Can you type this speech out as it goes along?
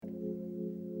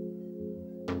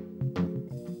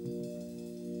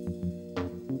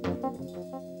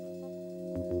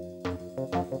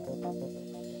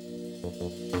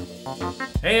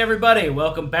Hey everybody,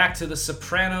 welcome back to the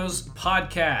Sopranos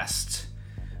podcast.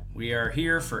 We are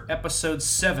here for episode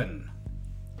 7,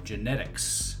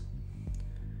 Genetics.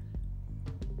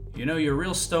 You know, you're a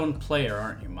real stone player,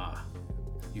 aren't you, Ma?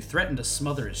 You threatened to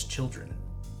smother his children.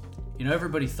 You know,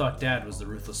 everybody thought Dad was the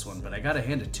ruthless one, but I gotta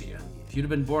hand it to you. If you'd have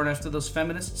been born after those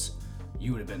feminists,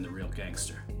 you would have been the real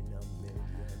gangster.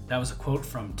 That was a quote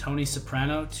from Tony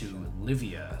Soprano to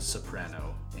Livia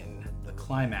Soprano in the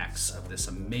climax of this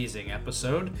amazing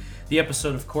episode. The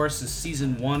episode, of course, is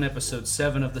Season 1, Episode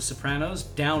 7 of The Sopranos,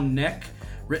 Down Neck,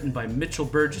 written by Mitchell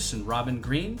Burgess and Robin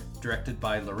Green, directed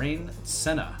by Lorraine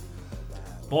Senna.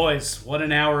 Boys, what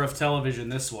an hour of television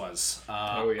this was.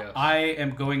 Yes. I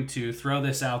am going to throw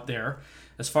this out there.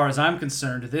 As far as I'm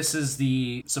concerned, this is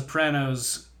the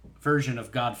Sopranos version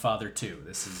of Godfather 2.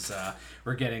 This is,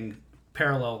 we're getting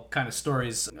parallel kind of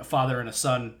stories, a father and a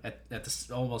son at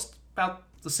this, almost about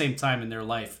the same time in their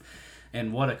life.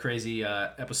 And what a crazy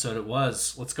episode it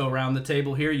was. Let's go around the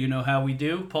table here. You know how we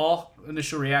do. Paul,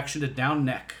 initial reaction to Down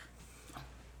Neck.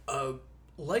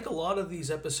 Like a lot of these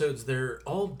episodes, they're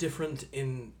all different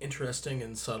in interesting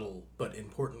and subtle but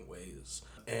important ways.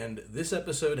 And this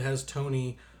episode has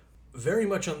Tony very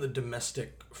much on the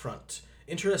domestic front.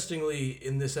 Interestingly,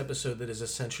 in this episode that is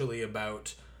essentially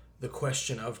about the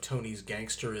question of Tony's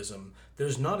gangsterism,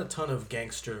 there's not a ton of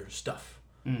gangster stuff.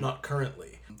 Not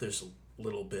currently. There's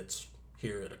little bits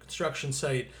here at a construction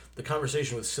site. The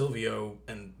conversation with Silvio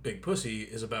and Big Pussy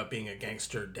is about being a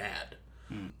gangster dad.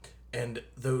 And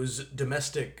those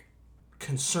domestic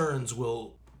concerns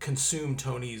will consume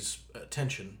Tony's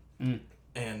attention,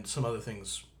 and some other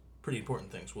things, pretty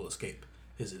important things, will escape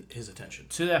his attention.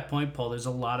 To that point, Paul, there's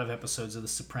a lot of episodes of The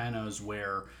Sopranos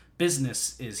where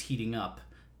business is heating up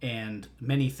and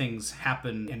many things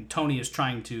happen, and Tony is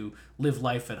trying to live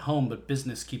life at home, but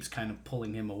business keeps kind of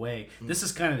pulling him away. This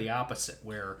is kind of the opposite,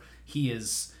 where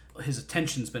his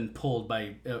attention's been pulled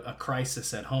by a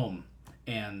crisis at home,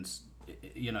 and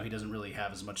you know, he doesn't really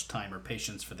have as much time or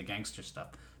patience for the gangster stuff.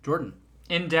 Jordan?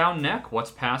 In Down Neck,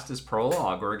 what's past is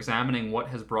prologue, or examining what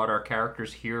has brought our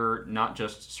characters here, not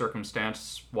just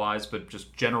circumstance-wise, but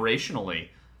just generationally.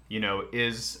 You know,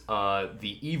 is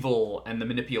the evil and the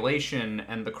manipulation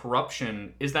and the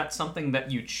corruption, is that something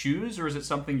that you choose, or is it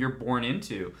something you're born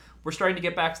into? We're starting to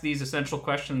get back to these essential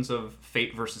questions of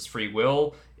fate versus free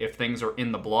will, if things are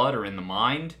in the blood or in the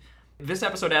mind. This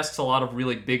episode asks a lot of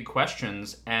really big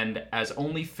questions, and as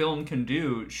only film can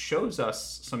do, shows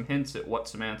us some hints at what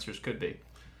some answers could be.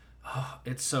 Oh,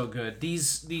 it's so good.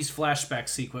 These flashback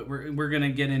sequence, we're going to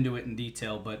get into it in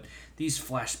detail, but these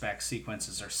flashback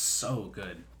sequences are so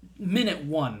good. Minute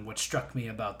 1, what struck me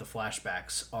about the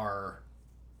flashbacks are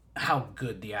how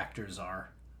good the actors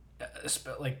are.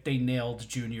 Like, they nailed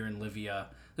Junior and Livia.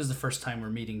 This is the first time we're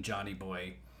meeting Johnny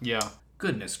Boy. Yeah.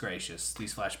 Goodness gracious,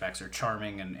 these flashbacks are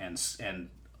charming and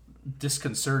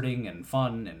disconcerting and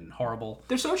fun and horrible.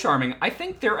 They're so charming. I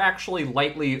think they're actually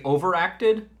lightly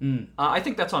overacted. I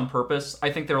think that's on purpose.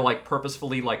 I think they're like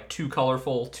purposefully like too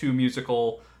colorful, too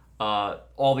musical.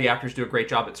 All the actors do a great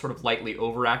job at sort of lightly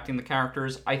overacting the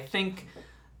characters. I think,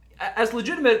 as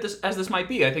legitimate as this might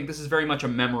be, I think this is very much a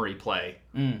memory play.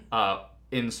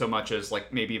 In so much as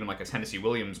like maybe even like a Tennessee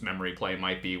Williams memory play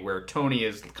might be, where Tony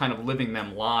is kind of living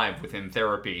them live within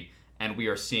therapy, and we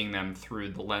are seeing them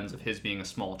through the lens of his being a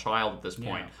small child at this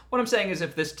point. Yeah. What I'm saying is,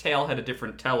 if this tale had a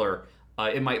different teller,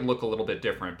 it might look a little bit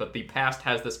different, but the past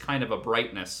has this kind of a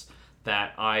brightness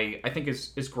that I think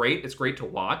is great. It's great to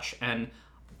watch, and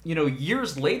you know,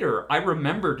 years later, I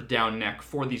remembered Down Neck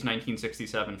for these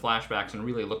 1967 flashbacks and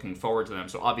really looking forward to them.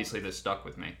 So obviously this stuck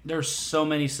with me. There's so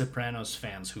many Sopranos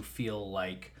fans who feel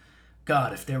like,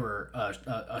 God, if there were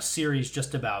a series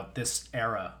just about this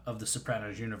era of the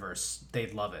Sopranos universe,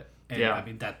 they'd love it. And yeah. I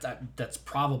mean, that's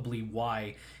probably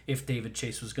why, if David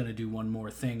Chase was going to do one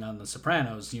more thing on the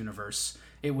Sopranos universe,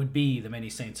 it would be The Many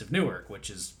Saints of Newark,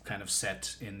 which is kind of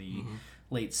set in the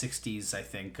late 60s, I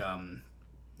think,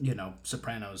 you know,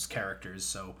 Sopranos characters.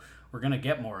 So we're going to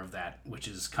get more of that, which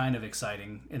is kind of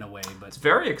exciting in a way. But it's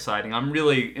very exciting. I'm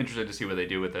really interested to see what they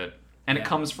do with it. And it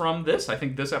comes from this. I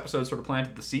think this episode sort of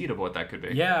planted the seed of what that could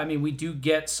be. Yeah, I mean, we do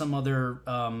get some other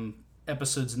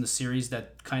episodes in the series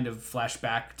that kind of flash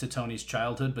back to Tony's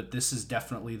childhood, but this is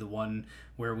definitely the one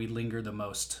where we linger the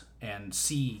most and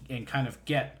see and kind of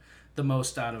get the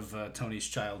most out of Tony's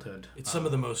childhood. It's some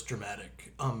of the most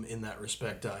dramatic in that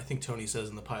respect. I think Tony says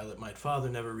in the pilot, "My father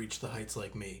never reached the heights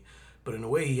like me, but in a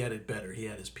way he had it better. He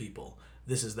had his people.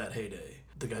 This is that heyday.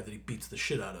 The guy that he beats the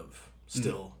shit out of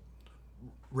still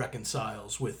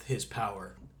reconciles with his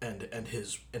power and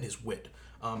his wit."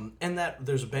 And that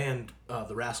there's a band,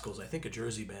 the Rascals, I think a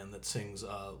Jersey band, that sings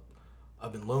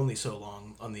I've been lonely so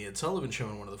long on the Ed Sullivan Show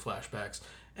in one of the flashbacks.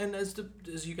 And as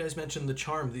you guys mentioned, the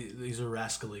charm, these are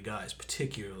rascally guys,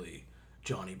 particularly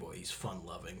Johnny Boy. He's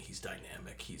fun-loving, he's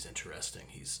dynamic, he's interesting,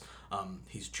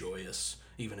 he's joyous.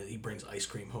 Even he brings ice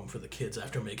cream home for the kids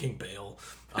after making bail.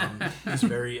 He's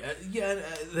very...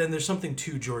 then there's something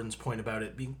to Jordan's point about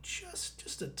it being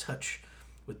just a touch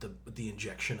with the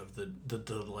injection of the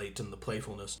delight and the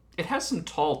playfulness. It has some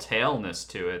tall taleness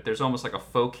to it. There's almost like a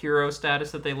folk hero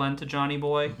status that they lend to Johnny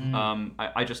Boy. Mm-hmm.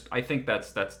 I think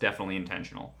that's definitely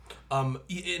intentional. And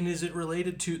is it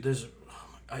related to...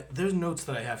 There's notes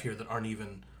that I have here that aren't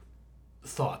even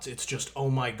thoughts. It's just, oh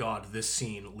my god, this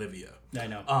scene, Livia. I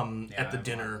know. At the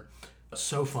dinner,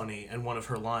 so funny, and one of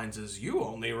her lines is, "You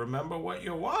only remember what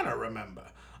you want to remember."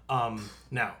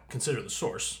 Now, consider the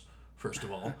source, first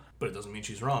of all, but it doesn't mean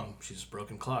she's wrong. She's a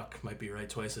broken clock, might be right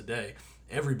twice a day.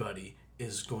 Everybody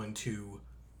is going to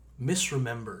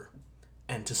misremember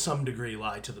and to some degree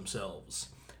lie to themselves,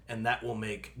 and that will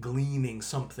make gleaning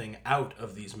something out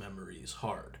of these memories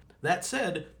hard. That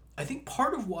said, I think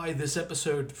part of why this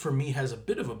episode, for me, has a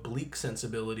bit of a bleak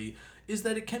sensibility is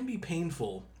that it can be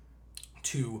painful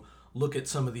to look at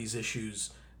some of these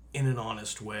issues in an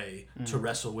honest way, to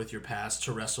wrestle with your past,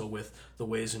 to wrestle with the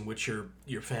ways in which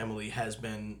your family has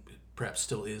been, perhaps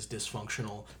still is,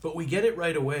 dysfunctional. But we get it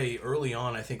right away early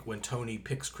on, I think, when Tony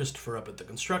picks Christopher up at the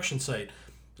construction site.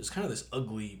 There's kind of this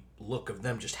ugly look of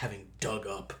them just having dug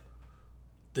up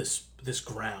this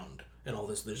ground. And all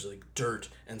this, there's like dirt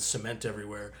and cement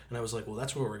everywhere. And I was like, well,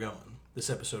 that's where we're going.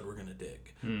 This episode, we're going to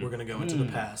dig. We're going to go into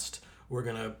the past. We're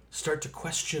going to start to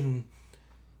question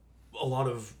a lot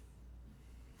of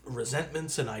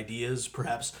resentments and ideas,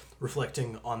 perhaps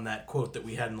reflecting on that quote that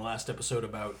we had in the last episode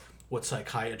about what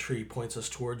psychiatry points us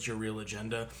towards, your real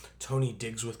agenda. Tony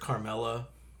digs with Carmela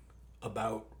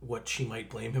about what she might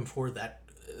blame him for.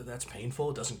 That's painful.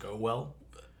 It doesn't go well.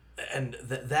 And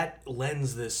that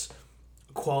lends this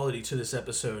quality to this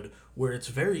episode where it's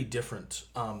very different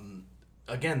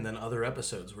again than other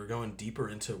episodes. We're going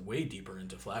way deeper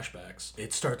into flashbacks.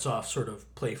 It starts off sort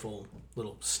of playful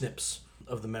little snips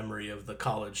of the memory of the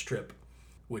college trip,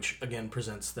 which again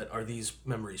presents that, are these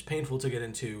memories painful to get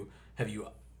into? Have you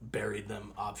buried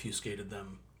them, obfuscated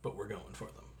them? But we're going for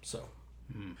them. So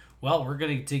well, we're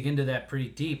going to dig into that pretty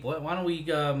deep. Why don't we,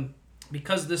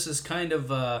 because this is kind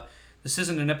of this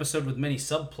isn't an episode with many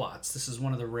subplots. This is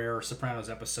one of the rare Sopranos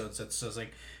episodes that says,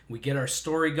 like, we get our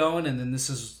story going, and then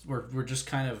we're just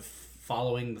kind of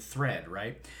following the thread,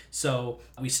 right? So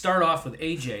we start off with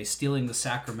AJ stealing the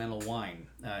sacramental wine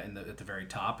at the very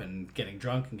top and getting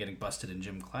drunk and getting busted in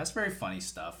gym class. Very funny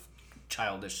stuff,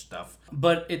 childish stuff.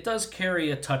 But it does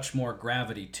carry a touch more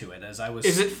gravity to it. Is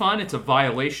it fun? It's a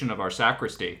violation of our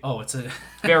sacristy. Oh, it's a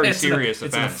very serious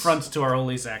offense. It's an affront to our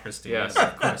holy sacristy. Yes,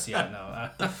 of course. Yeah,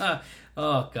 no.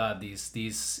 Oh God,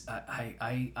 these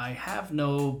I have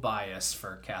no bias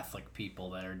for Catholic people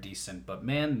that are decent, but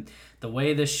man, the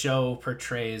way this show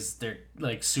portrays their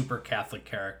like super Catholic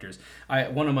characters,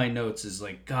 one of my notes is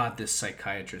like, God, this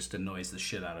psychiatrist annoys the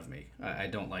shit out of me. I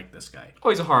don't like this guy. Oh,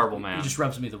 he's a horrible man. He just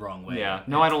rubs me the wrong way. Yeah,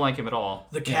 no, I don't like him at all.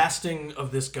 The casting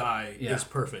of this guy is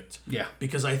perfect. Yeah,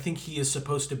 because I think he is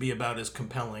supposed to be about as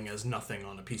compelling as nothing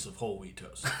on a piece of whole wheat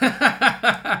toast.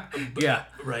 Yeah,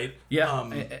 right.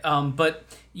 Yeah, but,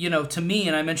 you know, to me,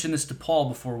 and I mentioned this to Paul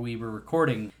before we were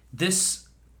recording, this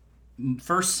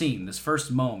first scene, this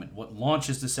first moment, what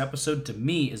launches this episode, to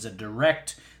me, is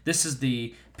this is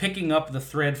the picking up the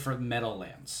thread for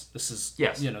Meadowlands. This is,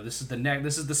 this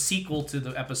is the sequel to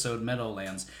the episode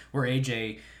Meadowlands, where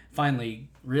AJ finally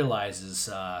realizes,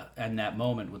 in that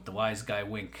moment with the wise guy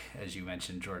wink, as you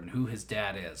mentioned, Jordan, who his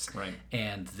dad is. Right.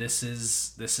 And this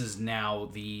is now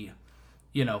the...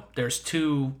 there's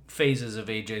two phases of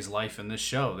AJ's life in this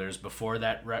show. There's before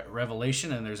that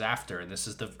revelation, and there's after. And this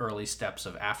is the early steps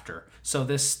of after. So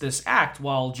this act,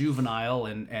 while juvenile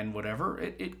and whatever,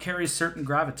 it carries certain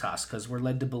gravitas, because we're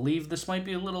led to believe this might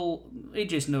be a little...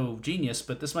 AJ's no genius,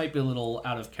 but this might be a little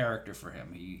out of character for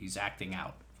him. He's acting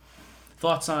out.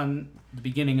 Thoughts on the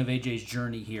beginning of AJ's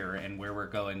journey here and where we're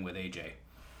going with AJ?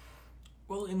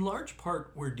 Well, in large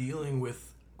part, we're dealing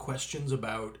with questions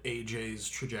about AJ's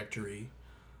trajectory,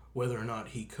 whether or not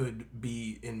he could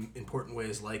be in important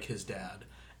ways like his dad,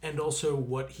 and also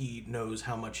what he knows,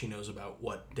 how much he knows about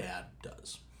what dad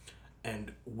does.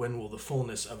 And when will the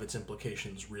fullness of its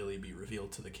implications really be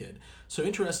revealed to the kid? So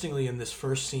interestingly, in this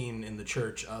first scene in the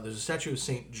church, there's a statue of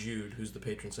St. Jude, who's the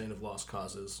patron saint of lost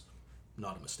causes.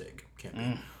 Not a mistake. Can't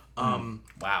be.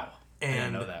 Wow. I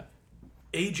didn't know that.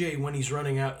 AJ, when he's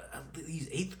running out, these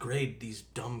 8th grade, these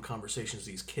dumb conversations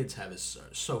these kids have is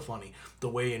so funny. The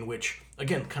way in which,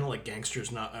 again, kind of like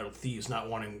gangsters, thieves not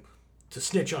wanting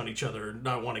snitch on each other,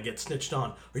 not want to get snitched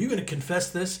on. Are you going to confess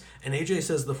this? And AJ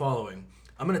says the following: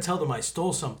 I'm going to tell them I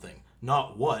stole something,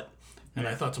 not what. And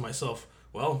I thought to myself,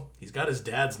 well, he's got his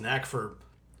dad's knack for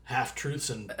half-truths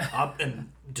and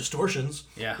distortions,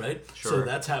 right? Sure. So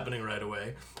that's happening right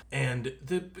away. And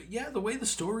the way the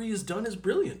story is done is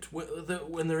brilliant.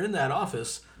 When they're in that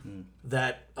office,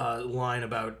 that line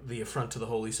about the affront to the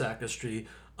holy sacristy,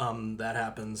 that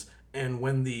happens. And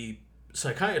when the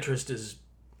psychiatrist is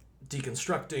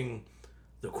deconstructing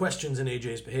the questions in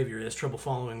AJ's behavior, he has trouble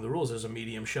following the rules. There's a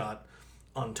medium shot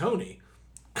on Tony,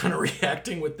 kind of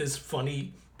reacting with this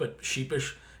funny but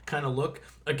sheepish kind of look.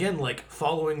 Again, like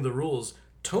following the rules.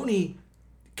 Tony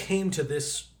came to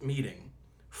this meeting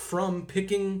from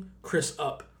picking Chris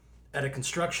up at a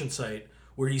construction site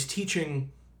where he's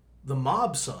teaching the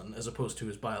mob son, as opposed to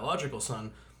his biological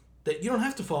son, that you don't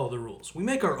have to follow the rules. We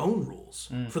make our own rules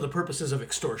for the purposes of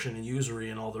extortion and usury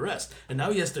and all the rest. And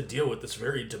now he has to deal with this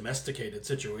very domesticated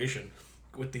situation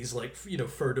with these, like,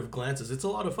 furtive glances. It's a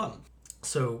lot of fun.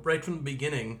 So right from the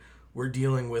beginning, we're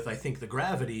dealing with, I think, the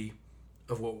gravity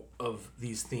of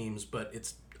these themes, but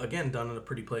it's, again, done in a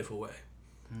pretty playful way.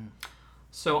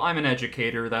 So I'm an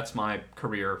educator. That's my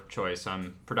career choice.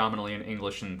 I'm predominantly an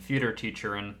English and theater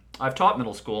teacher, and I've taught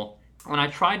middle school. When I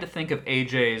tried to think of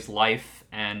AJ's life,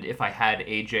 and if I had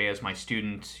AJ as my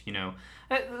student,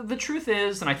 the truth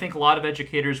is, and I think a lot of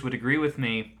educators would agree with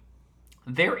me,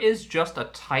 there is just a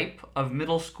type of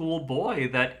middle school boy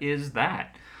that is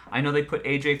that. I know they put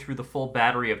AJ through the full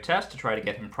battery of tests to try to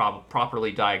get him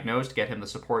properly diagnosed, get him the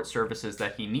support services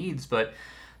that he needs, but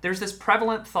there's this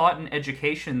prevalent thought in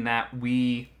education that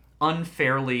we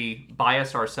unfairly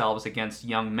bias ourselves against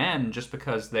young men just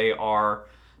because they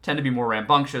tend to be more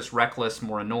rambunctious, reckless,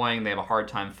 more annoying. They have a hard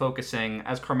time focusing.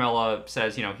 As Carmela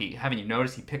says, haven't you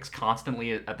noticed he picks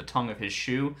constantly at the tongue of his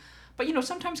shoe? But,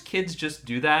 sometimes kids just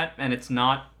do that, and it's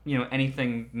not,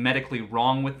 anything medically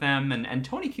wrong with them. And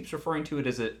Tony keeps referring to it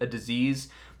as a disease.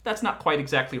 That's not quite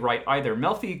exactly right either.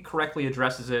 Melfi correctly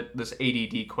addresses this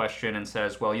ADD question and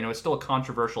says, well, it's still a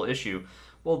controversial issue.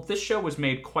 Well, this show was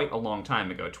made quite a long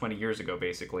time ago, 20 years ago,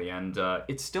 basically, and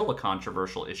it's still a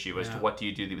controversial issue as to what do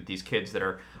you do with these kids that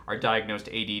are diagnosed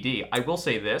ADD. I will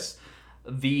say this.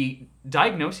 The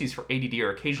diagnoses for ADD are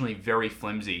occasionally very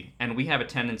flimsy, and we have a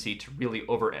tendency to really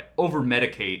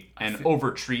over-medicate and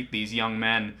over-treat these young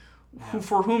men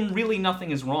for whom really nothing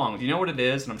is wrong. Do you know what it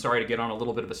is? And I'm sorry to get on a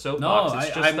little bit of a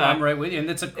soapbox. I'm right with you, and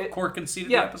it's a core conceit of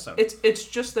the episode. It's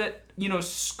just that,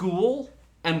 school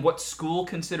and what school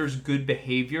considers good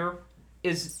behavior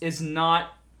is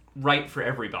not right for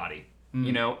everybody,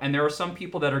 and there are some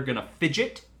people that are going to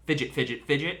fidget,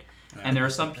 and there are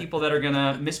some people that are going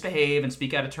to misbehave and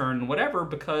speak out of turn and whatever,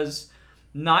 because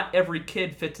not every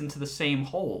kid fits into the same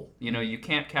hole. You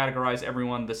can't categorize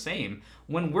everyone the same.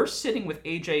 When we're sitting with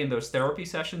AJ in those therapy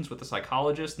sessions with the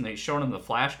psychologist and they've shown him the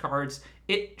flashcards,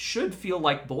 it should feel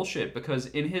like bullshit, because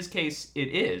in his case, it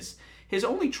is. His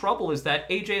only trouble is that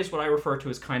AJ is what I refer to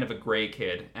as kind of a gray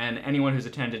kid, and anyone who's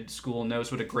attended school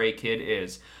knows what a gray kid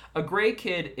is. A gray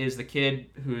kid is the kid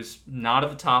who's not at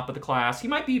the top of the class. He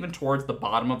might be even towards the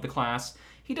bottom of the class.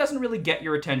 He doesn't really get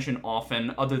your attention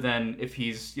often, other than if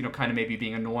he's, kind of maybe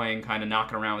being annoying, kind of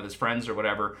knocking around with his friends or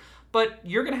whatever. But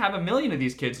you're going to have a million of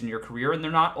these kids in your career, and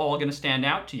they're not all going to stand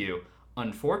out to you.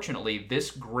 Unfortunately,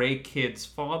 this gray kid's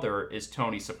father is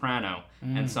Tony Soprano,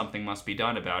 and something must be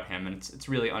done about him, and it's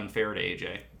really unfair to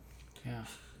AJ. Yeah,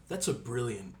 that's a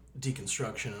brilliant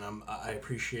deconstruction, and I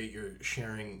appreciate your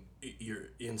sharing your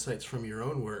insights from your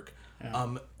own work.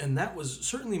 Yeah. And that was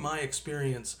certainly my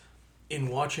experience in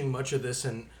watching much of this.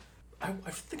 And I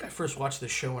think I first watched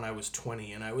this show when I was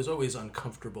 20, and I was always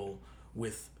uncomfortable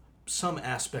with some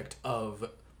aspect of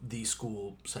the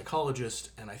school psychologist,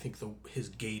 and I think his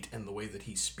gait and the way that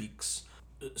he speaks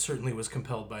certainly was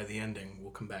compelled by the ending.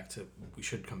 We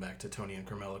should come back to Tony and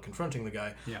Carmela confronting the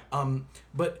guy. Yeah.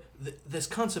 But this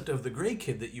concept of the gray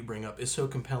kid that you bring up is so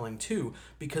compelling too,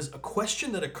 because a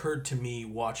question that occurred to me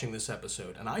watching this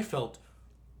episode, and I felt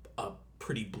a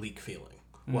pretty bleak feeling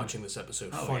watching this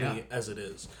episode, funny as it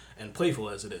is and playful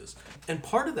as it is. And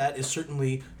part of that is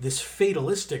certainly this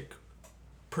fatalistic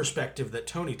perspective that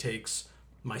Tony takes.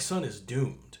 My son is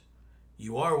doomed.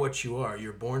 You are what you are.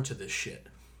 You're born to this shit.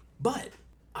 But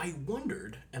I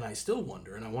wondered, and I still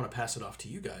wonder, and I want to pass it off to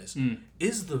you guys,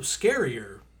 is the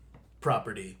scarier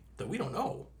property that we don't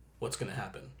know what's going to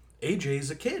happen.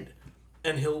 AJ's a kid,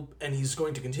 and he's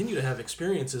going to continue to have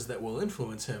experiences that will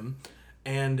influence him,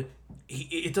 and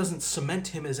it doesn't cement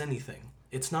him as anything.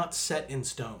 It's not set in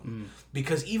stone.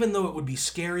 Because even though it would be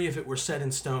scary if it were set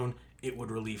in stone, it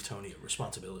would relieve Tony of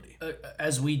responsibility.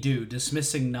 As we do,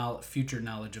 dismissing future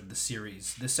knowledge of the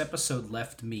series, this episode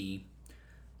left me,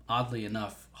 oddly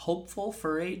enough, hopeful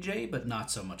for AJ, but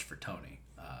not so much for Tony.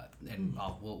 And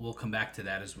we'll come back to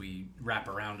that as we wrap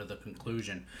around to the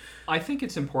conclusion. I think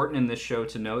it's important in this show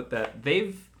to note that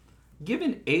they've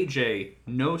given AJ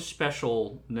no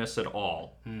specialness at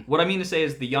all. What I mean to say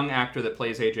is the young actor that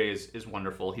plays AJ is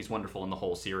wonderful. He's wonderful in the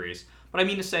whole series. But I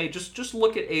mean to say, just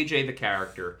look at AJ the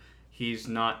character. He's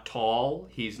not tall.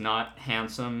 He's not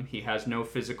handsome. He has no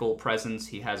physical presence.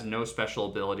 He has no special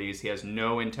abilities. He has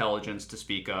no intelligence to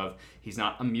speak of. He's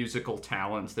not a musical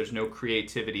talent. There's no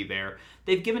creativity there.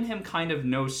 They've given him kind of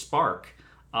no spark.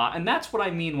 And that's what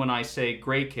I mean when I say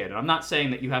gray kid. And I'm not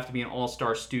saying that you have to be an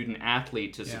all-star student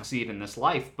athlete to succeed in this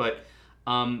life, but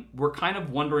we're kind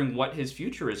of wondering what his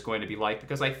future is going to be like,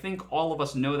 because I think all of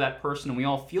us know that person and we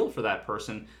all feel for that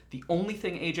person. The only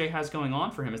thing AJ has going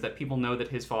on for him is that people know that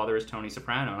his father is Tony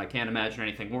Soprano, and I can't imagine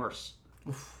anything worse.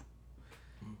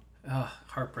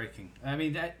 Heartbreaking. I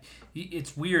mean,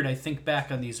 it's weird. I think back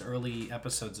on these early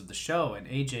episodes of the show, and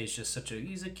AJ's just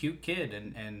he's a cute kid,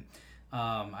 and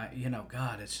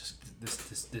God, it's just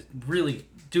this really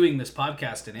doing this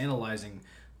podcast and analyzing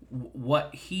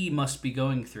what he must be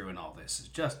going through in all this is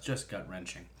just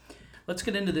gut-wrenching. Let's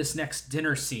get into this next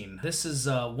dinner scene. This is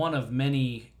one of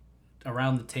many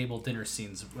around the table dinner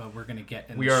scenes we're going to get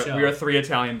in the show. We are three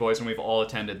Italian boys, and we've all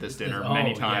attended this dinner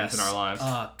many times in our lives.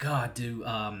 God, do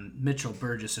Mitchell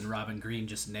Burgess and Robin Green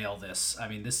just nail this? I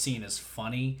mean, this scene is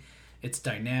funny. It's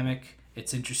dynamic.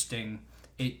 It's interesting.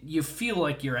 You feel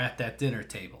like you're at that dinner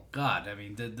table. God, I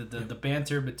mean, the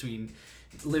banter between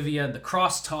Livia and the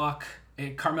crosstalk,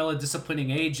 Carmela disciplining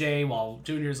AJ while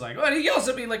Junior's like, oh, he yells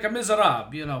at me like a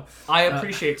miserable, I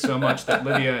appreciate so much that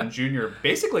Livia and Junior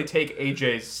basically take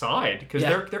AJ's side, because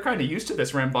they're kind of used to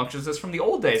this rambunctiousness from the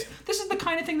old days. This is the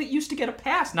kind of thing that used to get a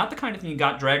pass, not the kind of thing you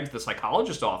got dragged to the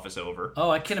psychologist's office over. Oh,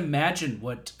 I can imagine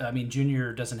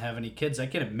Junior doesn't have any kids. I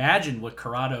can imagine what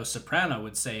Corrado Soprano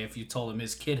would say if you told him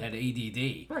his kid had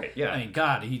ADD. Right, yeah. I mean,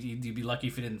 God, he'd be lucky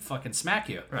if he didn't fucking smack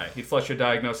you. Right, he'd flush your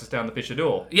diagnosis down the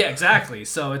pichadul. Yeah, exactly.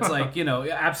 So it's like,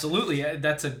 absolutely.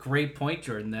 That's a great point,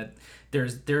 Jordan, that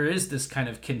there is this kind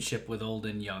of kinship with old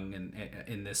and young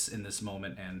in this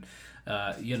moment, and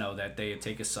that they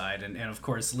take a side, and of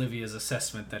course Livia's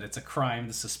assessment that it's a crime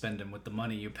to suspend him with the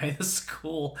money you pay the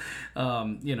school.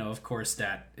 Of course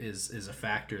that is a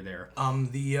factor there.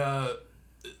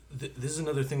 This is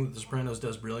another thing that The Sopranos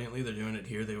does brilliantly. They're doing it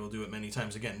here. They will do it many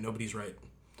times again. Nobody's right.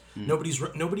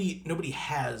 Nobody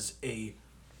has a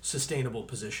sustainable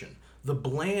position. The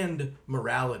bland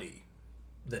morality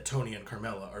that Tony and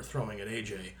Carmela are throwing at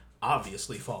AJ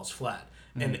obviously falls flat.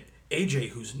 And AJ,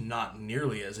 who's not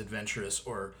nearly as adventurous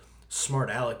or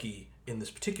smart alecky in this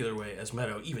particular way as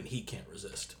Meadow, even he can't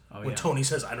resist. When Tony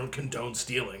says, I don't condone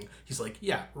stealing, he's like,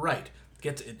 yeah, right.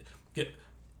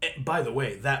 By the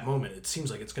way, that moment, it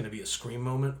seems like it's going to be a Scream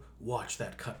moment. Watch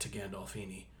that cut to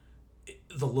Gandolfini.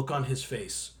 The look on his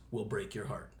face will break your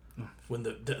heart. When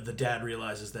the dad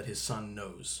realizes that his son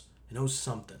knows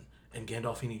something, and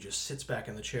Gandolfini just sits back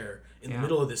in the chair in the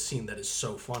middle of this scene that is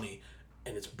so funny,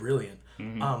 and it's brilliant.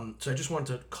 So I just wanted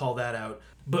to call that out.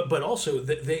 But also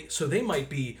they might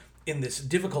be in this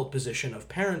difficult position of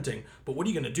parenting. But what are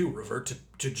you going to do? Revert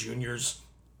to Junior's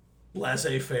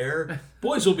laissez-faire?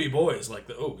 Boys will be boys. Like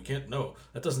we can't. No,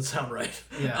 that doesn't sound right.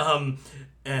 Yeah.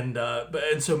 And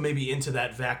so maybe into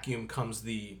that vacuum comes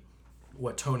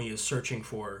what Tony is searching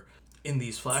for in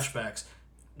these flashbacks.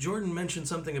 Jordan mentioned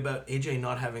something about AJ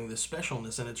not having this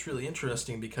specialness, and it's really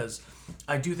interesting because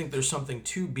I do think there's something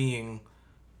to being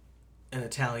an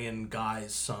Italian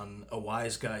guy's son, a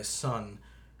wise guy's son,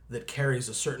 that carries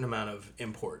a certain amount of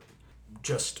import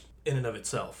just in and of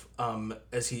itself.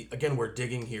 We're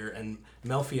digging here, and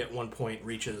Melfi at one point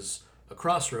reaches a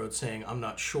crossroads saying, I'm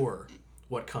not sure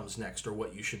what comes next or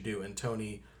what you should do, and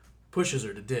Tony pushes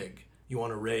her to dig. You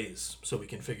want to raise so we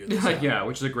can figure this out. Yeah,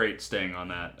 which is a great sting on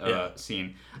that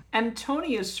scene. And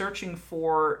Tony is searching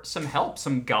for some help,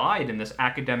 some guide in this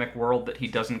academic world that he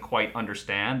doesn't quite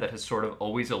understand, that has sort of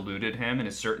always eluded him and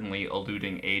is certainly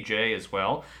eluding AJ as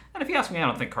well. And if you ask me, I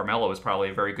don't think Carmela was probably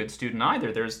a very good student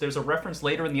either. There's a reference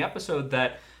later in the episode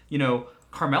that,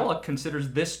 Carmela considers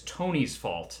this Tony's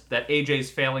fault, that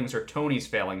AJ's failings are Tony's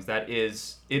failings, it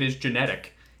is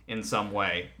genetic in some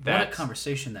way. What a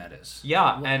conversation that is.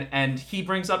 Yeah, and he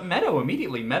brings up Meadow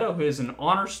immediately. Meadow, who is an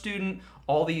honor student,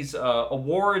 all these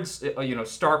awards,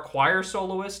 star choir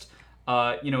soloist,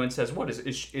 and says, "What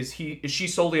is she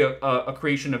solely a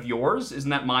creation of yours?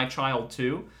 Isn't that my child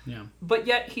too?" Yeah. But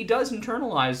yet he does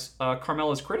internalize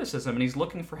Carmela's criticism, and he's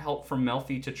looking for help from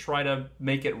Melfi to try to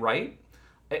make it right.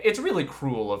 It's really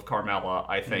cruel of Carmela,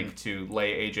 I think, to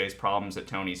lay AJ's problems at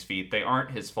Tony's feet. They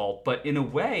aren't his fault, but in a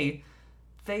way,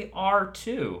 they are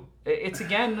too. It's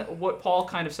again what Paul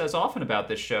kind of says often about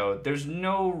this show. There's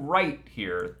no right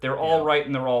here. They're all right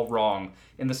and they're all wrong,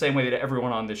 in the same way that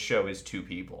everyone on this show is two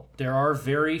people. There are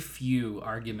very few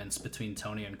arguments between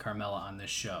Tony and Carmela on this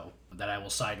show that I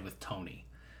will side with Tony.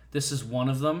 This is one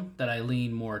of them that I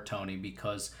lean more Tony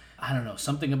because, I don't know,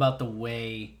 something about the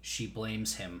way she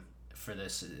blames him for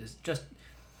this is just...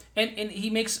 And he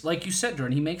makes, like you said,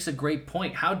 Jordan, he makes a great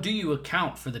point. How do you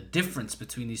account for the difference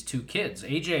between these two kids?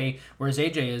 Whereas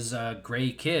AJ is a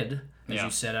gray kid, as you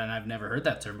said, and I've never heard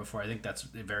that term before. I think that's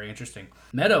very interesting.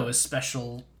 Meadow is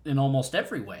special in almost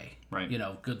every way. Right.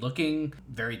 Good looking,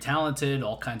 very talented,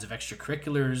 all kinds of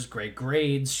extracurriculars, great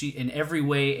grades. In every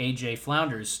way AJ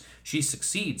flounders, she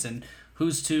succeeds. And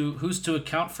who's to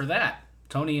account for that?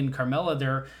 Tony and Carmela,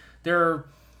 they're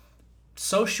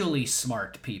socially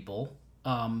smart people.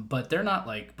 But they're not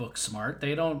like book smart.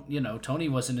 They don't, Tony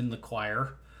wasn't in the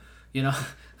choir,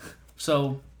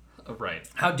 So, right.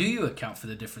 How do you account for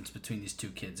the difference between these two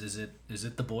kids? Is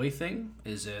it the boy thing?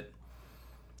 Is it?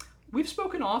 We've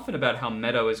spoken often about how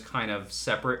Meadow is kind of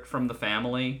separate from the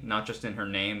family, not just in her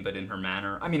name, but in her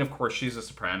manner. I mean, of course, she's a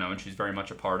soprano and she's very much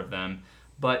a part of them,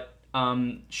 but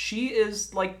she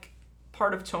is like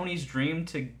part of Tony's dream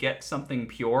to get something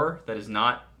pure that is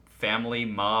not family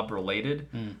mob related.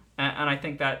 And I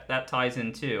think that ties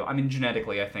in too. I mean,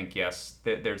 genetically, I think, yes,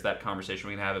 there's that conversation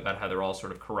we can have about how they're all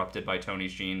sort of corrupted by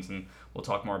Tony's genes, and we'll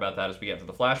talk more about that as we get to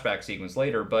the flashback sequence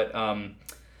later. But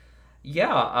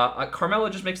Carmela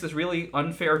just makes this really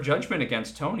unfair judgment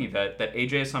against Tony that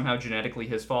AJ is somehow genetically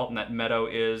his fault and that Meadow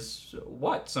is,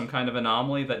 some kind of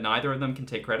anomaly that neither of them can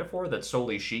take credit for, that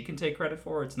solely she can take credit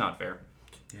for. It's not fair.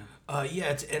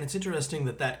 It's interesting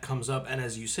that comes up, and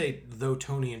as you say, though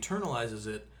Tony internalizes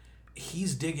it,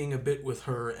 he's digging a bit with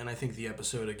her, and I think the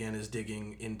episode again is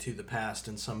digging into the past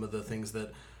and some of the things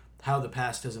how the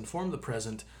past has informed the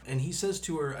present. And he says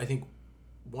to her, I think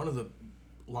one of the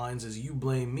lines is, "You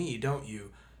blame me, don't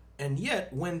you?" And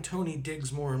yet, when Tony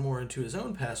digs more and more into his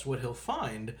own past, what he'll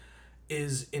find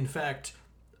is, in fact,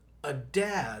 a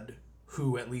dad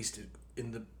who, at least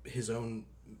in his own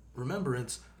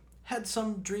remembrance, had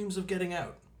some dreams of getting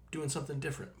out, doing something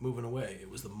different, moving away. It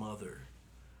was the mother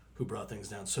who brought things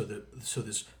down, so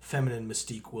this feminine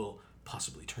mystique will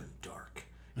possibly turn dark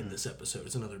in this episode.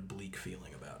 It's another bleak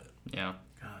feeling about it. Yeah.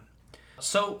 God.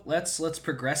 So let's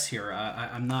progress here.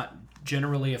 I'm not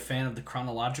generally a fan of the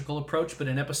chronological approach, but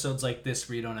in episodes like this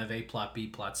where you don't have A plot, B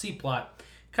plot, C plot,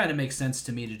 it kind of makes sense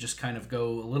to me to just kind of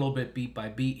go a little bit beat by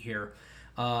beat here.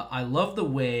 I love the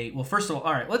way... Well, first of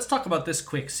all right, let's talk about this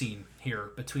quick scene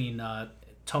here between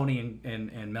Tony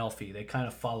and Melfi. They kind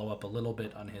of follow up a little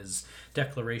bit on his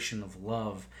declaration of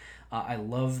love. I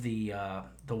love the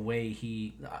way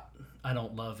he... I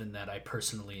don't love in that I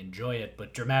personally enjoy it,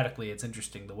 but dramatically it's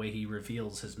interesting. The way he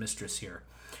reveals his mistress here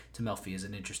to Melfi is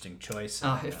an interesting choice.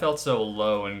 It felt so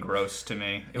low and gross to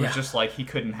me. It was just like he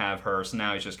couldn't have her, so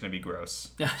now he's just going to be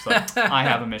gross. It's like, I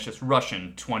have a mistress,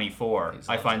 Russian, 24.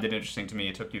 I find it interesting to me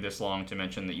it took you this long to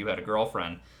mention that you had a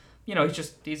girlfriend.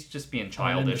 He's just being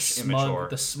childish, immature.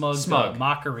 The smug.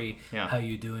 Mockery. Yeah. How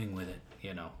you doing with it?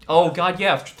 Oh, God,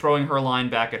 yeah, throwing her line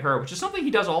back at her, which is something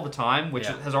he does all the time, which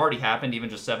has already happened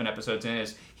even just 7 episodes in,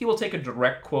 is he will take a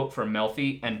direct quote from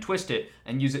Melfi and twist it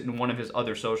and use it in one of his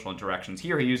other social interactions.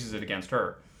 Here he uses it against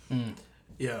her.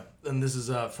 Yeah, and this is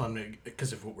fun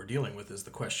because if what we're dealing with is the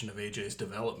question of AJ's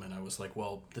development, I was like,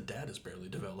 well, the dad is barely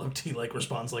developed. He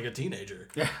responds like a teenager,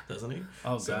 doesn't he?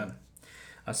 Oh, God.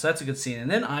 So that's a good scene. And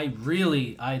then I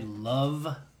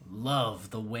love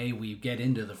the way we get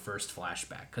into the first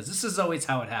flashback, because this is always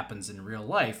how it happens in real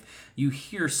life. You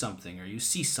hear something, or you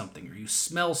see something, or you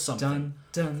smell something.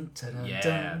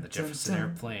 The Jefferson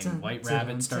Airplane. White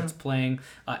Rabbit starts playing.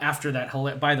 After that,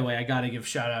 by the way, I gotta give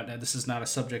shout out. This is not a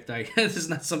subject this is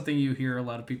not something you hear a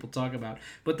lot of people talk about,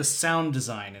 but the sound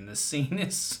design in this scene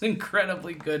is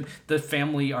incredibly good. The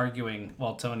family arguing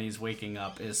while Tony's waking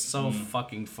up is so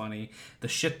fucking funny. The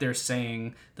shit they're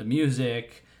saying, the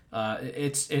music.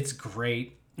 It's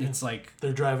great. Yeah. It's like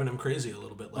they're driving him crazy a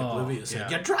little bit, like Livia said.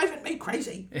 You're driving me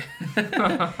crazy.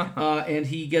 And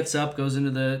he gets up, goes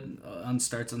into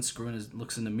starts unscrewing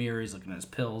looks in the mirror. He's looking at his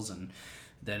pills, and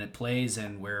then it plays,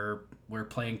 and we're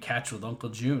playing catch with Uncle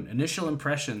June. Initial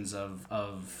impressions of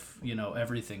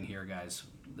everything here, guys.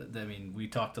 I mean, we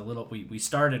talked a little. We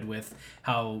started with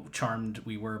how charmed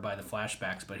we were by the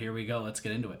flashbacks, but here we go. Let's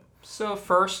get into it. So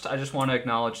first, I just want to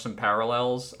acknowledge some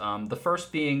parallels. The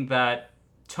first being that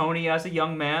Tony, as a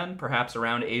young man, perhaps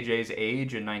around AJ's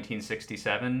age in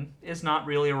 1967, is not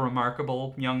really a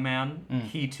remarkable young man.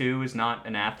 He, too, is not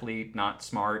an athlete, not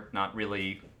smart, not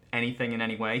really anything in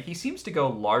any way. He seems to go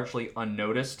largely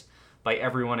unnoticed by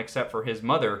everyone except for his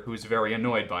mother, who's very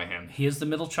annoyed by him. He is the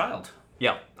middle child.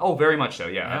 Yeah. Oh, very much so.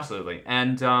 Yeah. Absolutely.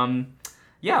 And,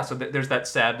 so there's that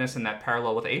sadness and that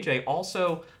parallel with AJ.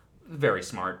 Also, very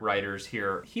smart writers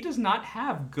here. He does not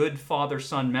have good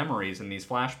father-son memories in these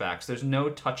flashbacks. There's no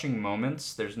touching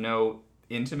moments. There's no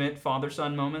intimate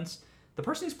father-son moments. The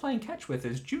person he's playing catch with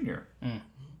is Junior.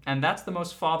 And that's the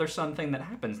most father-son thing that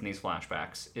happens in these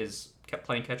flashbacks, is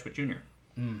playing catch with Junior.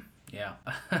 Yeah.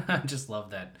 I just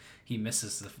love that he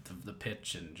misses the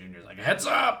pitch and Junior's like, heads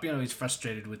up! You know, he's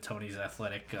frustrated with Tony's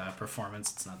athletic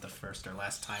performance. It's not the first or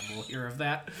last time we'll hear of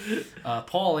that.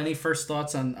 Paul, any first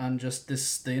thoughts on just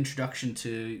the introduction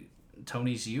to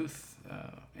Tony's youth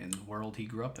in the world he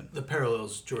grew up in? The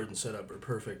parallels Jordan set up are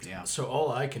perfect. Yeah. So all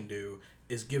I can do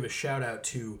is give a shout out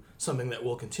to something that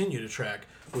we'll continue to track,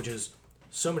 which is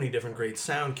so many different great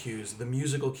sound cues. The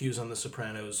musical cues on The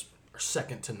Sopranos are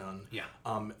second to none. Yeah.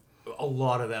 A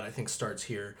lot of that, I think, starts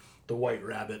here. The white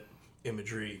rabbit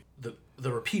imagery,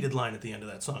 the repeated line at the end of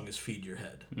that song is "feed your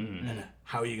head," and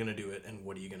how are you going to do it, and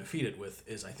what are you going to feed it with,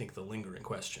 is, I think, the lingering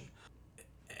question.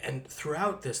 And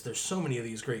throughout this, there's so many of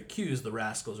these great cues. The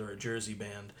Rascals are a Jersey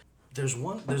band. There's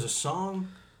a song,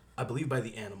 I believe, by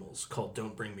the Animals called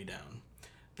 "Don't Bring Me Down,"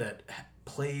 that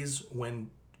plays when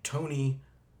Tony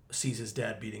sees his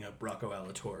dad beating up Rocco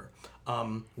Alator,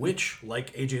 which,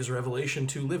 like AJ's revelation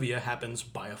to Livia, happens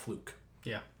by a fluke.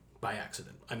 Yeah. By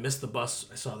accident. I missed the bus.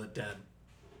 I saw that Dad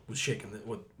was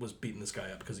beating this guy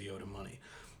up because he owed him money.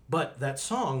 But that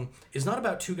song is not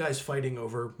about two guys fighting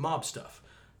over mob stuff.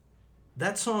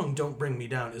 That song, "Don't Bring Me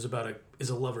Down," is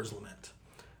a lover's lament.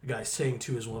 A guy saying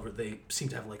to his lover, they seem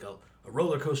to have like a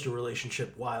roller coaster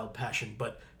relationship, wild passion,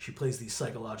 but she plays these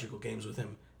psychological games with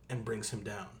him and brings him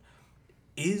down.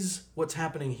 Is what's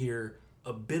happening here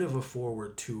a bit of a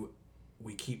forward to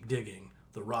 "We Keep Digging"?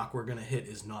 The rock we're going to hit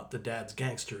is not the dad's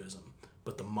gangsterism,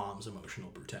 but the mom's emotional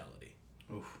brutality.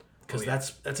 Because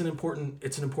that's an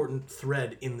important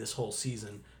thread in this whole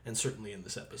season, and certainly in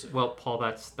this episode. Well, Paul,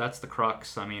 that's the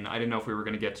crux. I mean, I didn't know if we were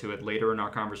going to get to it later in our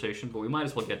conversation, but we might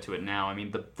as well get to it now. I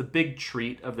mean, the big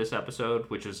treat of this episode,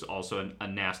 which is also a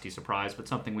nasty surprise, but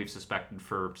something we've suspected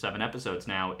for 7 episodes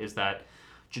now, is that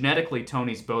genetically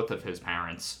Tony's both of his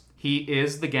parents. He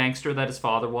is the gangster that his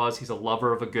father was. He's a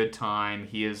lover of a good time.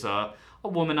 He is a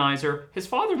womanizer. His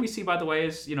father, we see, by the way,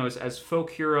 is, as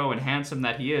folk hero and handsome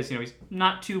that he is, he's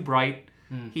not too bright.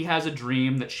 He has a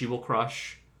dream that she will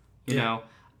crush, you know.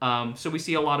 So we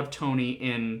see a lot of Tony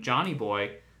in Johnny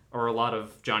Boy, or a lot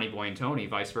of Johnny Boy and Tony,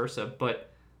 vice versa.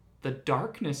 But the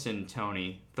darkness in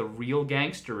Tony, the real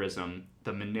gangsterism,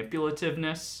 the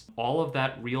manipulativeness, all of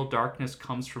that real darkness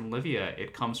comes from Livia.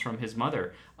 It comes from his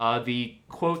mother. The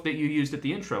quote that you used at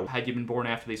the intro, "Had you been born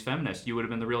after these feminists, you would have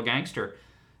been the real gangster."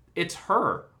 It's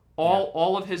her.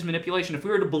 All of his manipulation. If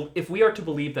we are to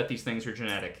believe that these things are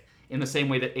genetic, in the same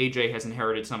way that AJ has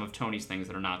inherited some of Tony's things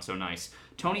that are not so nice,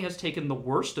 Tony has taken the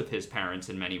worst of his parents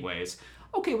in many ways.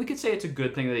 Okay, we could say it's a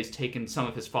good thing that he's taken some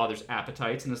of his father's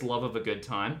appetites and his love of a good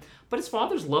time, but his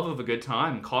father's love of a good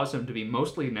time caused him to be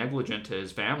mostly negligent to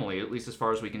his family, at least as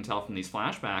far as we can tell from these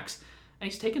flashbacks. And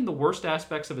he's taken the worst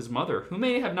aspects of his mother, who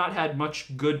may have not had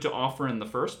much good to offer in the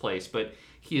first place, but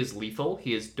he is lethal,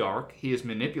 he is dark, he is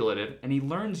manipulative, and he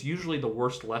learns usually the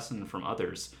worst lesson from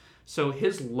others. So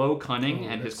his low cunning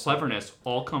and his cleverness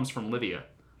all comes from Livia.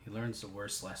 He learns the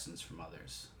worst lessons from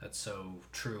others. That's so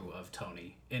true of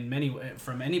Tony.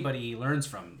 From anybody he learns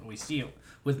from. We see it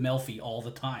with Melfi all the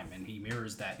time, and he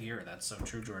mirrors that here. That's so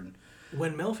true, Jordan.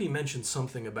 When Melfi mentions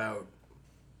something about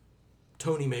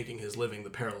Tony making his living,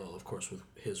 the parallel, of course, with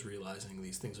his realizing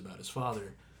these things about his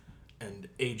father, and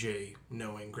AJ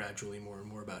knowing gradually more and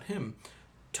more about him,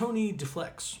 Tony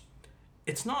deflects.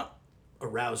 It's not a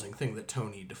rousing thing that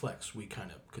Tony deflects. We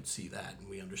kind of could see that, and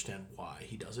we understand why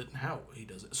he does it and how he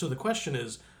does it. So the question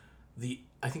is,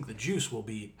 I think the juice will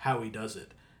be how he does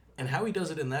it. And how he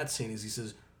does it in that scene is he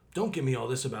says, "Don't give me all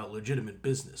this about legitimate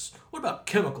business. What about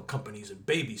chemical companies and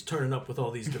babies turning up with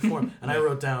all these deformed..." And I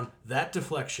wrote down, that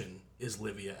deflection is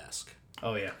Livia-esque.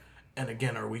 Oh, yeah. And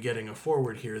again, are we getting a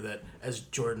forward here that, as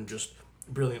Jordan just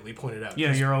brilliantly pointed out...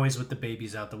 Yeah, you're always with the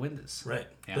babies out the windows. Right.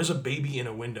 Yeah. There's a baby in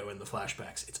a window in the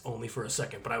flashbacks. It's only for a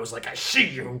second, but I was like, I see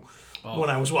you when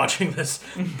I was watching this.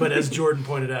 But as Jordan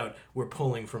pointed out, we're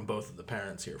pulling from both of the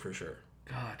parents here for sure.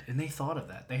 God, and they thought of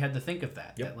that. They had to think of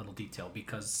that, that little detail,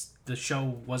 because the show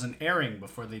wasn't airing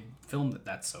before they filmed it.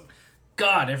 That's so...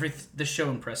 God, this show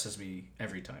impresses me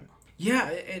every time. Yeah,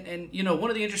 and you know, one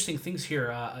of the interesting things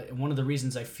here, one of the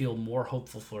reasons I feel more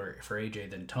hopeful for AJ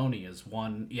than Tony is,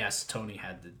 one, yes, Tony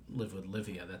had to live with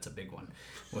Livia. That's a big one.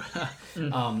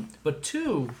 But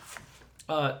two,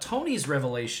 Tony's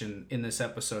revelation in this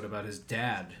episode about his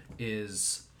dad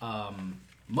is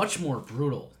much more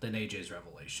brutal than AJ's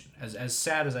revelation. As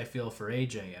sad as I feel for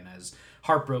AJ and as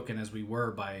heartbroken as we were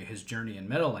by his journey in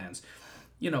Meadowlands,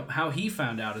 you know, how he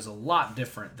found out is a lot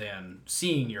different than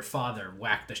seeing your father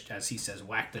whack the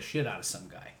shit out of some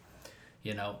guy.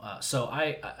 You know, so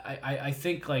I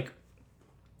think, like,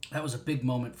 that was a big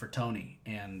moment for Tony.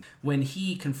 And when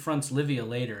he confronts Livia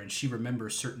later and she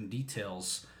remembers certain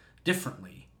details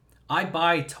differently, I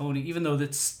buy Tony, even though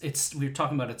it's we were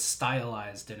talking about it's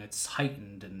stylized and it's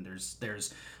heightened and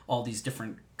there's all these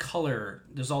different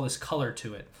there's all this color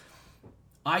to it.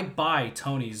 I buy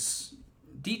Tony's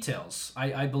details.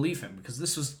 I believe him, because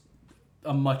this was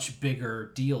a much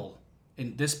bigger deal.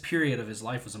 In this period of his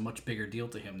life was a much bigger deal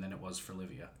to him than it was for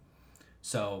Livia.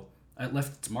 So it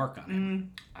left its mark on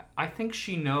him. I think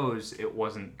she knows it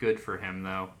wasn't good for him,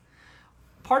 though.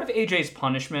 Part of AJ's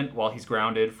punishment while he's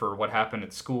grounded for what happened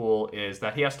at school is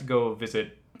that he has to go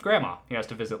visit Grandma. He has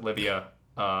to visit Livia,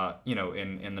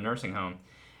 in the nursing home.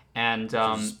 And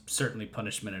certainly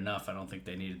punishment enough. I don't think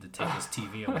they needed to take his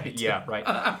TV away. Yeah,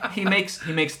 right. He makes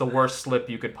the worst slip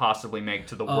you could possibly make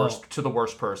to the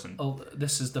worst person. Oh,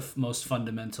 this is the most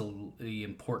fundamentally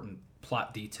important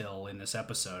plot detail in this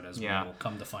episode, as we will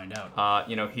come to find out.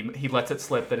 He lets it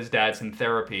slip that his dad's in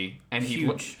therapy, and he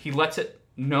lets it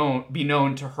be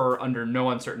known to her under no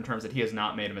uncertain terms that he has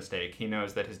not made a mistake. He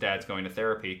knows that his dad's going to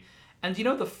therapy. And, you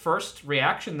know, the first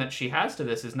reaction that she has to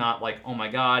this is not like, oh my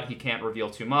God, he can't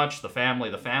reveal too much, the family.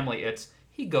 It's,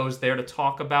 he goes there to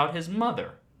talk about his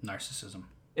mother. Narcissism.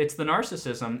 It's the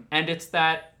narcissism, and it's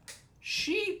that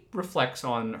she reflects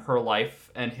on her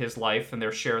life and his life and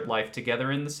their shared life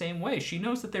together in the same way. She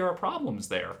knows that there are problems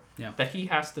there that he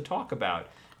has to talk about.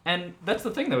 And that's the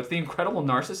thing, though. It's the incredible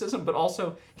narcissism, but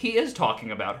also he is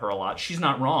talking about her a lot. She's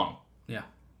not wrong. Yeah.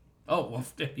 Oh, well,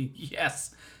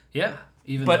 yes. Yeah.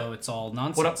 Even though it's all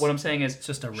nonsense. What I'm saying is, it's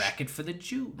just a racket for the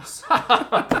Jews.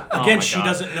 Again, she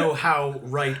doesn't know how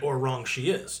right or wrong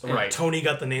she is. Right. Tony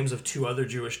got the names of 2 other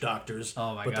Jewish doctors,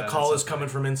 but the call is coming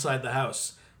from inside the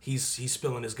house. He's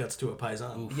spilling his guts to a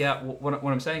paisan. Yeah, what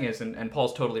I'm saying is, and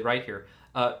Paul's totally right here,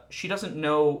 she doesn't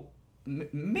know,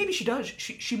 maybe she does,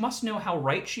 she must know how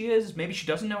right she is, maybe she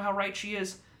doesn't know how right she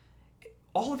is.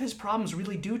 All of his problems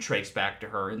really do trace back to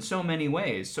her in so many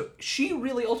ways. So she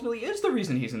really ultimately is the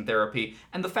reason he's in therapy.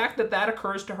 And the fact that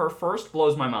occurs to her first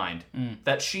blows my mind.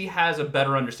 That she has a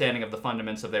better understanding of the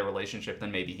fundamentals of their relationship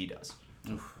than maybe he does.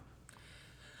 Oof.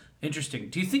 Interesting.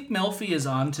 Do you think Melfi is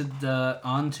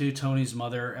onto Tony's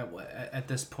mother at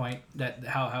this point?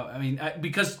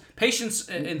 Because patients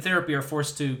in therapy are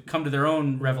forced to come to their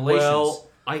own revelations. Well,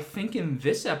 I think in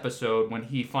this episode, when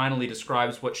he finally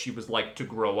describes what she was like to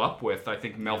grow up with, I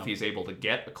think Melfi is able to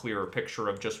get a clearer picture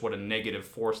of just what a negative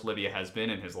force Livia has been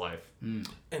in his life. And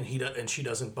she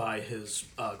doesn't buy his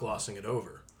glossing it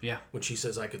over. Yeah. When she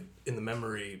says, in the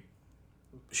memory,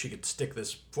 she could stick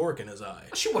this fork in his eye.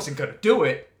 She wasn't going to do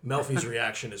it. Melfi's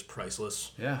reaction is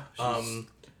priceless. Yeah.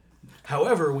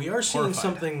 However, we are seeing horrified.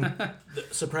 something that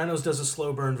Sopranos does a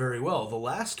slow burn very well. The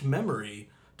last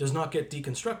memory does not get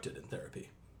deconstructed in therapy.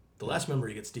 The last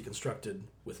memory gets deconstructed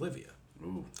with Livia.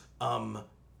 Ooh.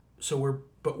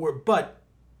 But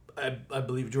I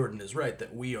believe Jordan is right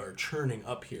that we are churning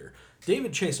up here.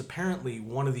 David Chase, apparently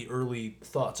one of the early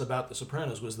thoughts about The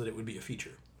Sopranos was that it would be a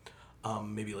feature.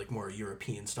 Maybe like more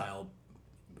European style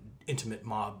intimate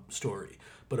mob story,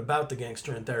 but about the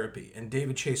gangster in therapy. And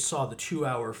David Chase saw the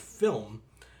 2-hour film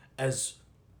as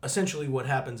essentially what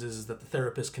happens is that the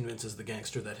therapist convinces the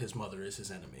gangster that his mother is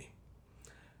his enemy.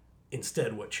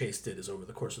 Instead, what Chase did is over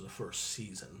the course of the first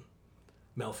season,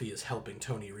 Melfi is helping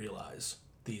Tony realize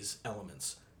these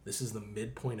elements. This is the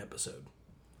midpoint episode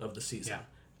of the season,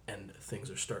 and things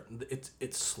are starting.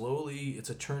 It's slowly, it's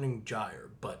a turning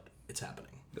gyre, but it's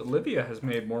happening. Livia has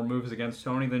made more moves against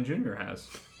Tony than Junior has.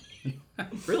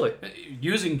 Really?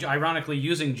 Ironically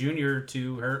using Junior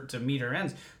to meet her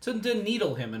ends, to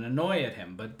needle him and annoy at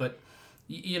him, but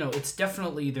you know, it's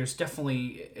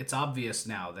obvious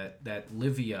now that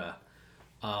Livia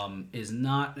is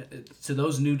not, to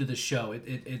those new to the show,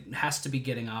 it has to be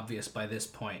getting obvious by this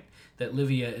point that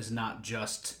Livia is not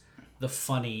just the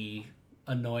funny,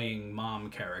 annoying mom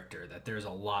character, that there's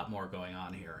a lot more going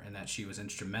on here, and that she was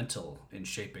instrumental in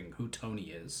shaping who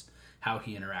Tony is, how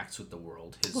he interacts with the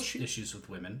world, his issues with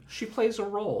women. She plays a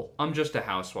role. I'm just a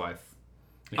housewife.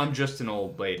 Yeah. I'm just an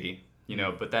old lady.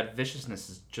 But that viciousness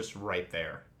is just right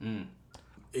there.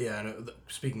 Yeah, and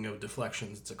speaking of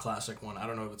deflections, it's a classic one. I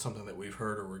don't know if it's something that we've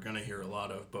heard or we're going to hear a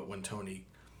lot of, but when Tony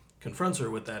confronts her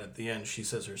with that at the end, she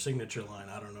says her signature line,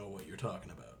 "I don't know what you're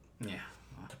talking about." Yeah.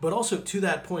 But also, to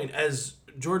that point, as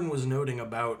Jordan was noting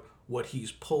about what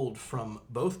he's pulled from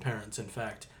both parents, in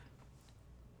fact,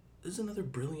 this is another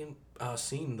brilliant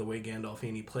scene, the way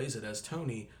Gandolfini plays it as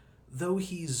Tony, though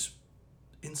he's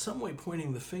in some way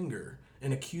pointing the finger,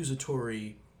 an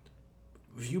accusatory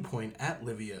viewpoint at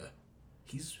Livia.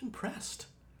 He's impressed,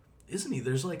 isn't he?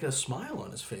 There's like a smile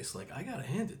on his face, like, I gotta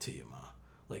hand it to you, Ma.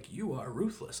 Like, you are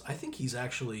ruthless. I think he's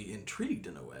actually intrigued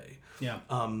in a way. Yeah.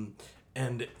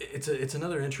 And it's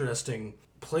another interesting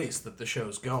place that the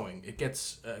show's going. It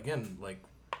gets, again, like,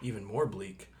 even more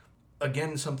bleak.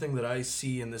 Again, something that I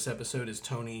see in this episode is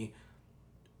Tony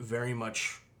very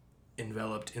much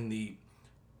enveloped in the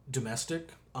domestic.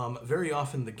 Very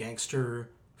often the gangster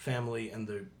family and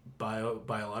the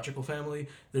biological family,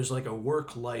 there's like a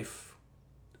work-life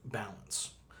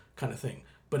balance kind of thing.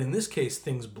 But in this case,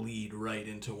 things bleed right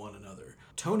into one another.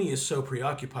 Tony is so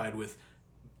preoccupied with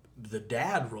the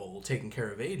dad role, taking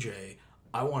care of AJ.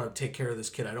 I want to take care of this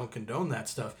kid. I don't condone that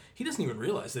stuff. He doesn't even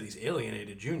realize that he's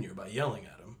alienated Junior by yelling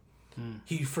at him.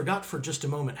 He forgot for just a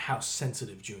moment how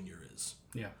sensitive Junior is.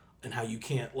 Yeah. And how you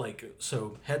can't, like,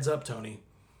 so heads up, Tony,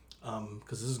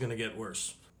 because this is going to get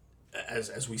worse.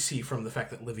 As we see from the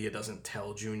fact that Livia doesn't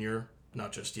tell Junior,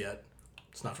 not just yet.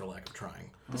 It's not for lack of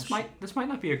trying. This might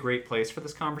not be a great place for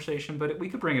this conversation, but we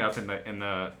could bring it up in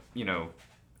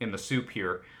the soup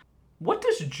here. What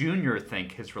does Junior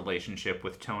think his relationship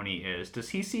with Tony is? Does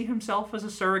he see himself as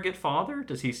a surrogate father?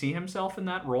 Does he see himself in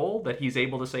that role, that he's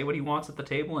able to say what he wants at the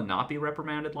table and not be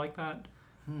reprimanded like that?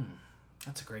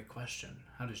 That's a great question.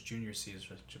 How does Junior see his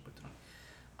relationship with Tony?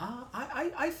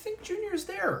 I think Junior's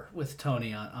there with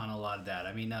Tony on a lot of that.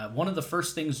 I mean, one of the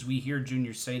first things we hear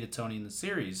Junior say to Tony in the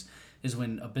series is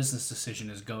when a business decision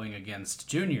is going against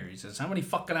Junior. He says, "How many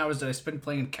fucking hours did I spend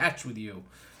playing catch with you?"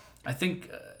 I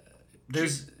think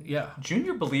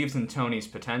Junior believes in Tony's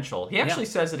potential. He actually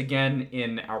says it again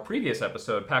in our previous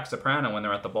episode, Pax Soprano, when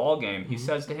they're at the ball game. He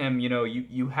says to him,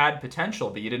 you had potential,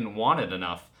 but you didn't want it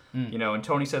enough. And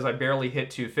Tony says, "I barely hit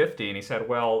 250. And he said,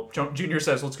 well, Junior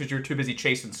says, well, it's because you're too busy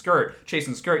chasing skirt.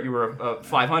 Chasing skirt, you were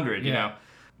 500, you know.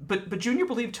 But Junior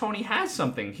believed Tony has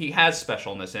something. He has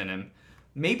specialness in him.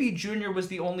 Maybe Junior was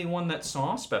the only one that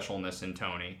saw specialness in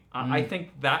Tony. I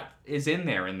think that is in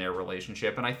their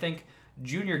relationship. And I think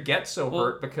Junior gets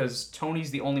hurt because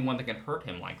Tony's the only one that can hurt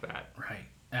him like that. Right.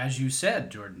 As you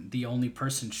said, Jordan, the only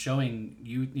person showing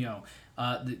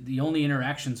the only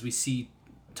interactions we see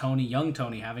young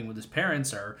Tony having with his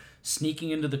parents are sneaking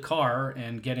into the car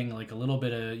and getting like a little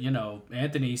bit of,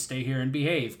 Anthony, stay here and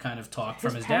behave kind of talk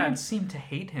from his dad. His parents seem to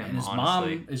hate him, and his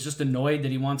honestly. mom is just annoyed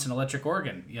that he wants an electric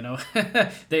organ,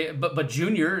 But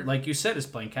Junior, like you said, is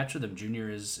playing catch with him. Junior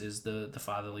is the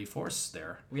fatherly force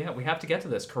there. We have to get to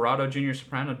this. Corrado Junior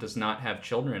Soprano does not have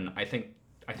children. I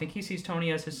think he sees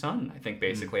Tony as his son, I think,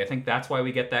 basically. I think that's why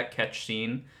we get that catch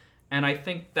scene. And I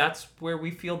think that's where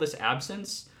we feel this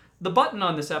absence. The button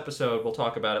on this episode, we'll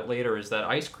talk about it later, is that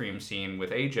ice cream scene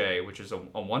with AJ, which is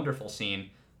a wonderful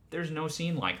scene. There's no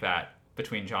scene like that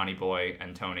between Johnny Boy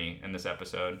and Tony in this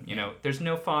episode. There's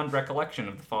no fond recollection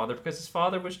of the father because his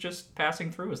father was just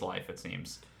passing through his life, it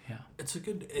seems. Yeah. It's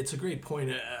a great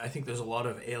point. I think there's a lot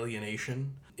of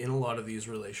alienation in a lot of these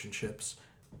relationships.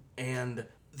 And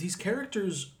these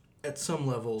characters, at some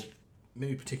level,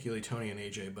 maybe particularly Tony and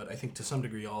AJ, but I think to some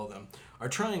degree all of them, are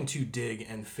trying to dig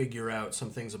and figure out some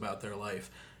things about their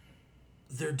life.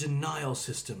 Their denial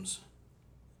systems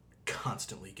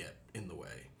constantly get in the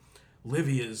way.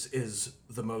 Livia's is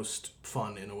the most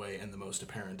fun in a way and the most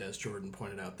apparent, as Jordan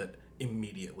pointed out, that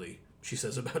immediately she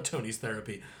says about Tony's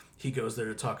therapy. He goes there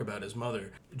to talk about his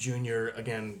mother. Junior,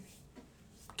 again,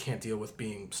 can't deal with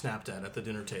being snapped at the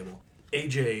dinner table.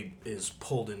 AJ is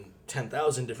pulled in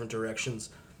 10,000 different directions.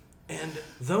 And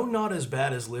though not as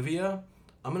bad as Livia,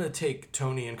 I'm going to take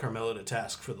Tony and Carmela to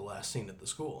task for the last scene at the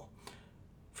school.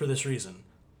 For this reason.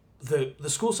 The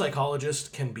school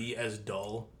psychologist can be as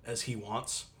dull as he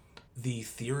wants. The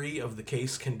theory of the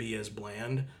case can be as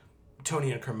bland.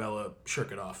 Tony and Carmela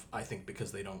shirk it off, I think,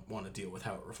 because they don't want to deal with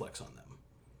how it reflects on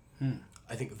them.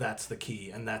 I think that's the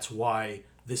key, and that's why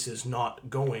this is not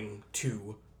going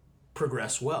to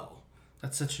progress well.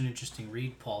 That's such an interesting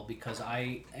read, Paul, because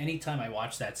anytime I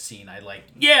watch that scene, I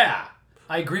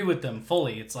agree with them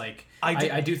fully. It's like,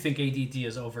 I do think ADD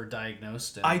is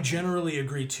overdiagnosed. I generally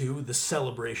agree, too. The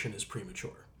celebration is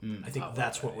premature. I think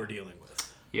that's what we're dealing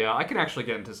with. Yeah, I can actually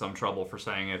get into some trouble for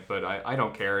saying it, but I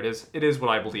don't care. It is what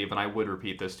I believe, and I would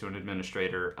repeat this to an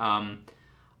administrator.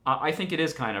 I think it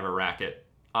is kind of a racket.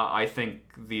 I think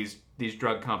these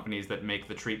drug companies that make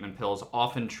the treatment pills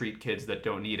often treat kids that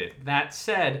don't need it. That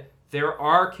said, there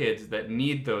are kids that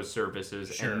need those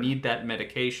services and need that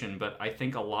medication, but I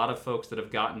think a lot of folks that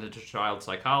have gotten into child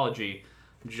psychology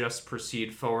just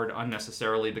proceed forward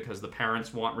unnecessarily because the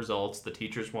parents want results, the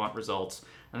teachers want results,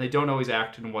 and they don't always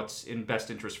act in what's in best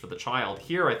interest for the child.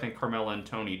 Here, I think Carmela and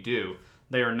Tony do.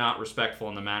 They are not respectful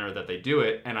in the manner that they do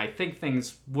it, and I think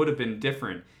things would have been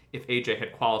different if AJ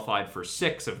had qualified for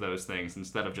 6 of those things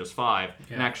instead of just 5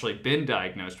 and actually been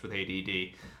diagnosed with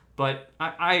ADD. But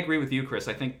I agree with you, Chris.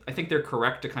 I think they're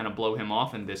correct to kind of blow him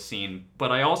off in this scene,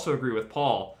 but I also agree with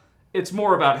Paul. It's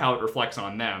more about how it reflects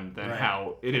on them than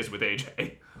how it is with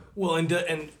AJ. Well,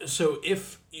 and so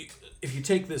if you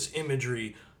take this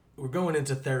imagery, we're going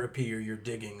into therapy or you're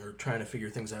digging or trying to figure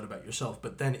things out about yourself,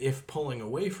 but then if pulling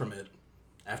away from it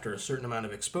after a certain amount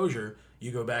of exposure,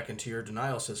 you go back into your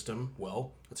denial system,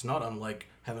 well, it's not unlike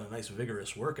having a nice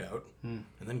vigorous workout and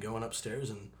then going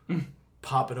upstairs and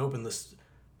popping open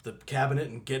the cabinet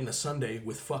and getting a sundae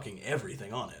with fucking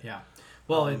everything on it. Yeah.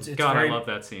 Well, it's God, very, I love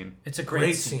that scene. It's a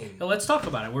great scene. Well, let's talk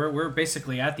about it. We're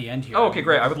basically at the end here. Oh, okay,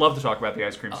 great. I would love to talk about the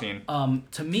ice cream scene.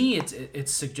 To me, it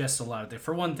suggests a lot of things.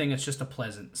 For one thing, it's just a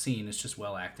pleasant scene. It's just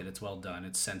well acted. It's well done.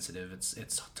 It's sensitive.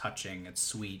 It's touching. It's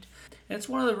sweet. And it's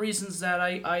one of the reasons that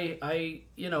I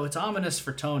it's ominous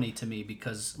for Tony to me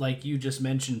because, like you just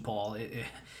mentioned, Paul,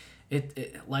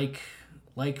 it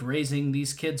like raising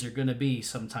these kids are going to be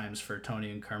sometimes for Tony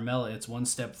and Carmela. It's one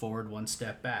step forward, one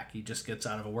step back. He just gets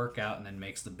out of a workout and then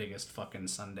makes the biggest fucking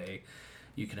sundae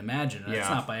you can imagine. And it's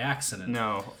not by accident.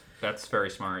 No, that's very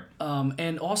smart.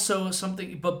 And also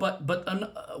something,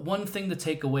 but one thing to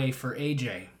take away for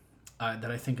AJ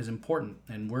that I think is important,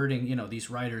 and wording, these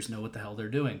writers know what the hell they're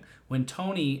doing. When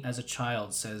Tony, as a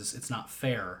child, says it's not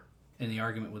fair in the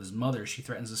argument with his mother, she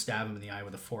threatens to stab him in the eye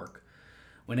with a fork.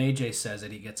 When AJ says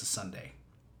it, he gets a sundae.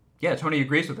 Yeah, Tony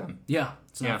agrees with him. Yeah,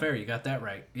 it's not fair. You got that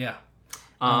right. Yeah.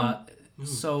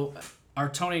 So, are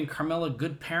Tony and Carmela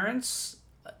good parents?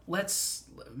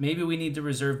 Maybe we need to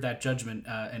reserve that judgment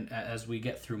and as we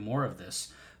get through more of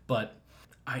this. But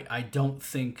I don't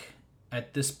think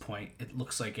at this point it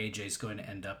looks like AJ's going to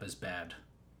end up as bad,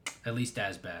 at least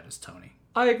as bad as Tony.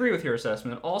 I agree with your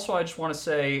assessment. Also, I just want to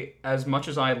say, as much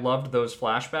as I loved those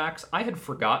flashbacks, I had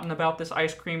forgotten about this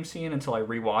ice cream scene until I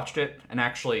rewatched it, and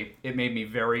actually, it made me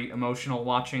very emotional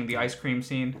watching the ice cream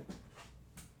scene.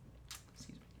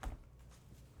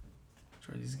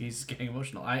 Sure, he's getting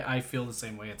emotional. I feel the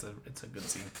same way. It's a good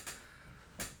scene.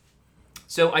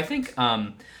 So I think,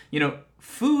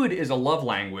 food is a love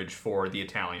language for the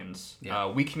Italians. Yeah.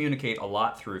 We communicate a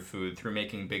lot through food, through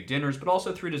making big dinners, but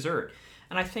also through dessert.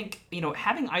 And I think,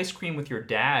 having ice cream with your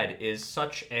dad is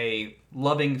such a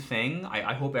loving thing.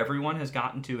 I hope everyone has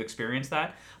gotten to experience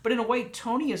that. But in a way,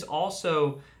 Tony is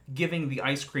also giving the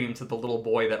ice cream to the little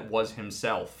boy that was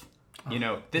himself.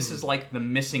 This is like the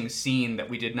missing scene that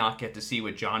we did not get to see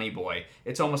with Johnny Boy.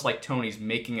 It's almost like Tony's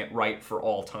making it right for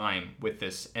all time with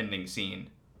this ending scene.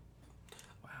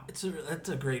 That's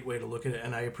a great way to look at it,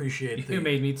 and I appreciate You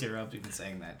made me tear up even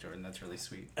saying that, Jordan. That's really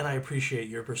sweet. And I appreciate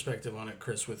your perspective on it,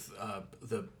 Chris, with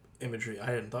the imagery.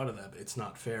 I hadn't thought of that, but it's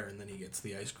not fair, and then he gets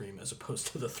the ice cream as opposed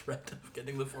to the threat of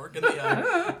getting the fork in the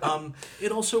eye.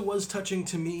 It also was touching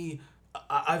to me.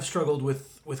 I've struggled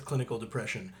with clinical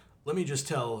depression. Let me just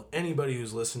tell anybody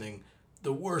who's listening,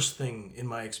 the worst thing in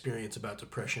my experience about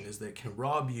depression is that it can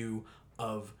rob you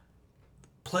of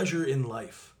pleasure in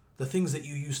life. The things that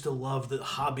you used to love, the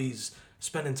hobbies,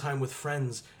 spending time with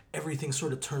friends, everything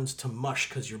sort of turns to mush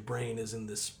because your brain is in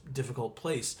this difficult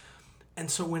place. And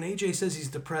so when AJ says he's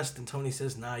depressed and Tony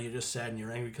says, nah, you're just sad and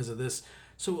you're angry because of this.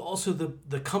 So also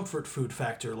the comfort food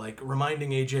factor, like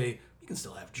reminding AJ, you can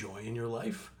still have joy in your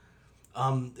life.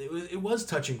 It was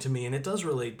touching to me, and it does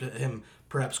relate to him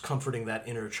perhaps comforting that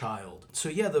inner child. So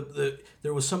yeah,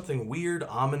 there was something weird,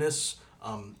 ominous.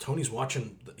 Tony's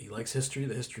watching, he likes history,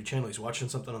 the History Channel. He's watching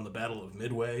something on the Battle of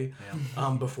Midway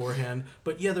beforehand.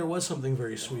 But yeah, there was something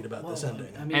very sweet about this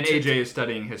ending. I mean, and AJ is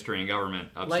studying history and government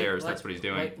upstairs. That's what he's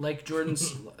doing. Like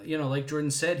Jordan's, like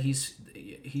Jordan said,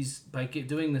 he's by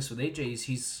doing this with AJ,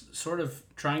 he's sort of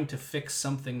trying to fix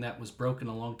something that was broken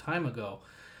a long time ago.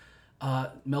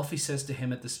 Melfi says to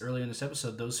him earlier in this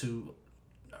episode, those who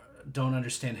don't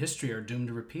understand history are doomed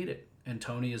to repeat it. And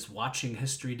Tony is watching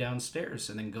history downstairs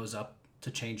and then goes up to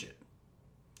change it.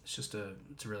 It's a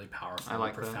really powerful,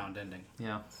 profound ending.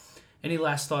 Yeah. Any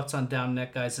last thoughts on Down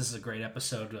Neck, guys? This is a great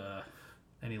episode.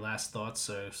 Any last thoughts,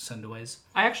 sendaways?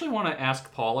 I actually want to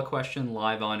ask Paul a question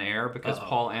live on air because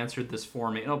Paul answered this for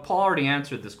me. No, Paul already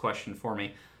answered this question for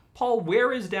me. Paul,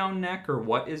 where is Down Neck, or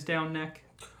what is Down Neck?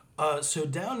 So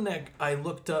Down Neck, I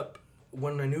looked up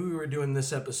when I knew we were doing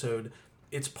this episode,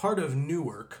 it's part of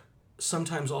Newark,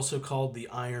 sometimes also called the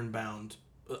Ironbound,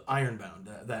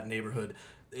 that neighborhood.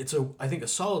 It's I think a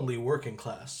solidly working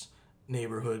class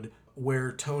neighborhood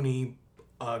where Tony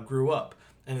grew up.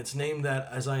 And it's named that,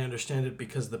 as I understand it,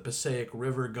 because the Passaic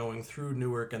River going through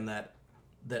Newark and that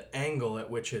angle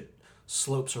at which it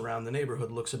slopes around the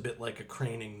neighborhood looks a bit like a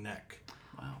craning neck.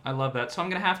 Wow. I love that. So I'm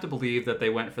going to have to believe that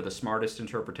they went for the smartest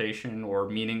interpretation or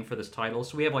meaning for this title.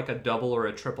 So we have like a double or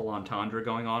a triple entendre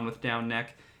going on with Down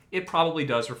Neck. It probably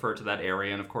does refer to that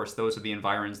area, and of course those are the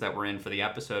environs that we're in for the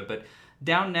episode, but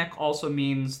Down Neck also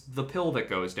means the pill that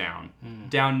goes down.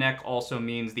 Down Neck also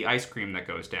means the ice cream that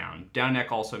goes down. Down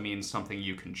Neck also means something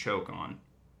you can choke on.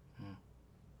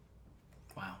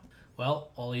 Wow.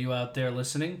 Well, all of you out there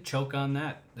listening, choke on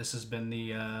that. This has been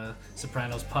the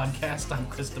Sopranos podcast. I'm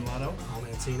Chris D'Amato. I'm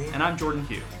Mancini. And I'm Jordan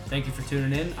Pugh. Thank you for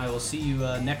tuning in. I will see you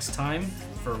next time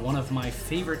for one of my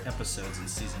favorite episodes in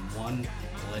Season 1, The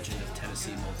Legend of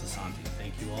Tennessee Moltisanti.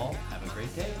 Thank you all. Have a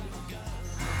great day.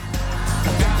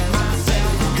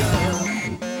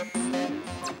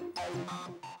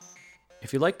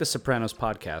 If you like the Sopranos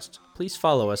podcast, please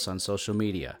follow us on social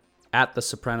media at The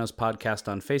Sopranos Podcast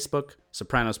on Facebook,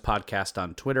 Sopranos Podcast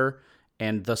on Twitter,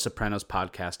 and The Sopranos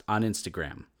Podcast on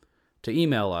Instagram. To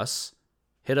email us,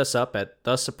 hit us up at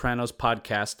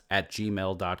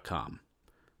thesopranospodcast@gmail.com.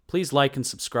 Please like and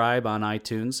subscribe on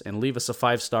iTunes and leave us a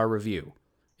 5-star review.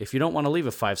 If you don't want to leave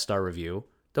a 5-star review,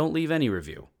 don't leave any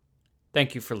review.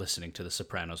 Thank you for listening to The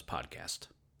Sopranos Podcast.